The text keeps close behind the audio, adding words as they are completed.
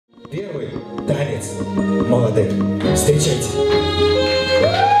Первый танец молодых. Встречайте.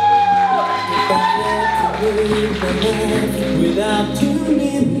 Without you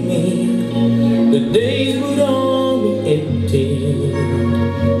near me, the days would all be empty.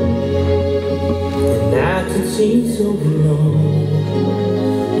 The nights would seem so long.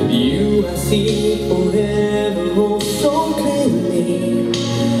 With you I see forever oh so clearly.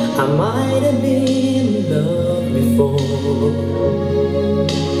 I might have been in love before, but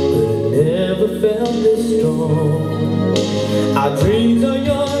I never felt this strong. Our dreams are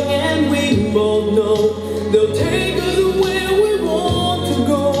young and we both know they'll take us where we want to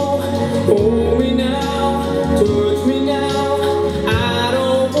go. Hold me now, touch me now. I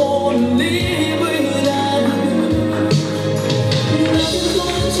don't want to live without you. Nothing's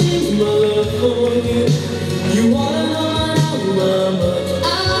gonna change my love for you. You wanna know how much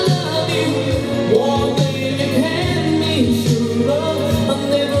I love you. One thing you can be sure of, I'll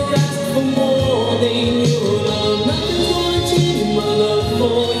never ask for more than your love. Nothing's gonna change my love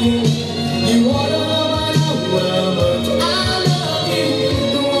for you. You wanna know how much I love you.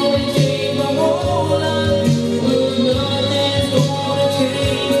 The one change my whole life. But nothing's gonna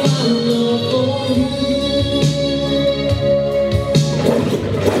change my love for you.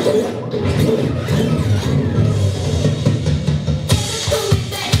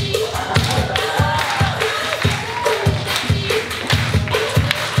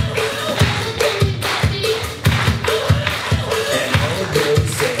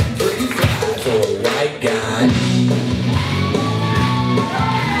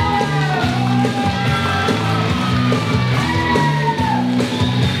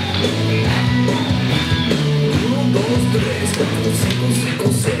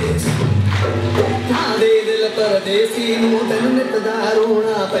 परदेसी तन नित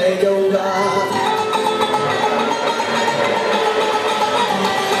दारूणा पै जाऊगा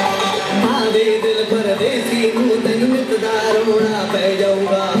मादे दिल परदेसी तन नित दारूणा पै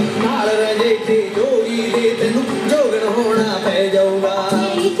जाऊगा नाल रजे थे जोड़ी दे तेनू जोगन होना पै जाऊगा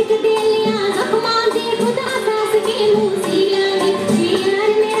इश्क दिलियां जख्मां दे खुदा सास के मुंह सी लांगी यार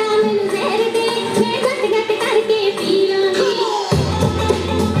मेरा मन जहर दे मैं गट गट करके P Langi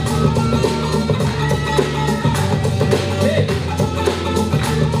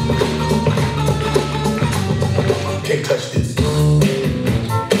Can't touch this.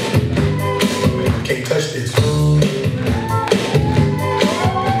 Can't touch this.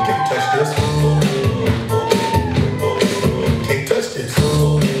 Can't touch this. Can't touch this.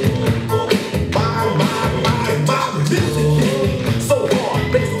 My, this is so hard.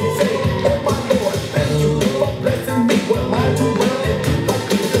 Makes me say, oh my Lord, thank you for blessing me. What am I to run and do like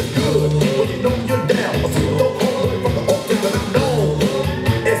this is good? When you know you're down, I feel no home from the open, but I'm known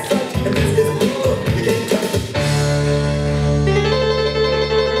as such, and this is good. You can't touch it.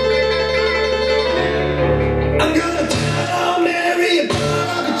 I'm gonna tell Mary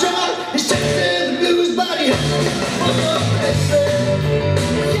about the job. And she said the blues body. Oh, baby.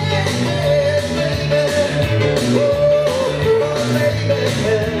 Yeah, baby. Oh, baby.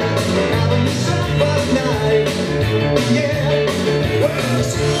 Now I'm somebody night. Yeah. Well,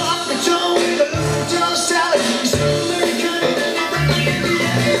 so I'm the John with a little John salad. You're so very kind. Yeah, baby.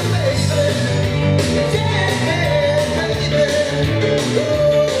 Yeah, baby.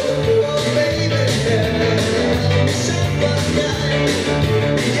 Oh, baby.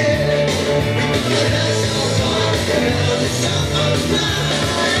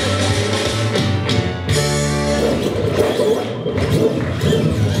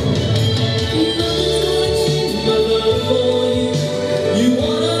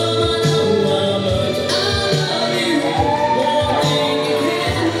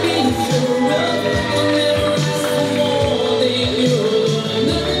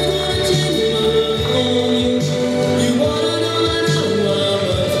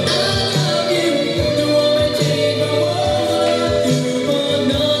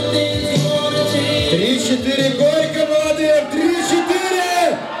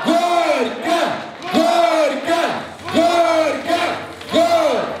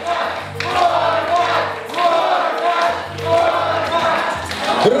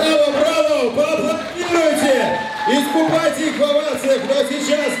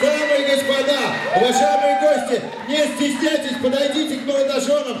 Уважаемые гости, не стесняйтесь, подойдите к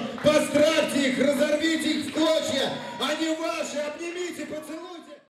молодоженам,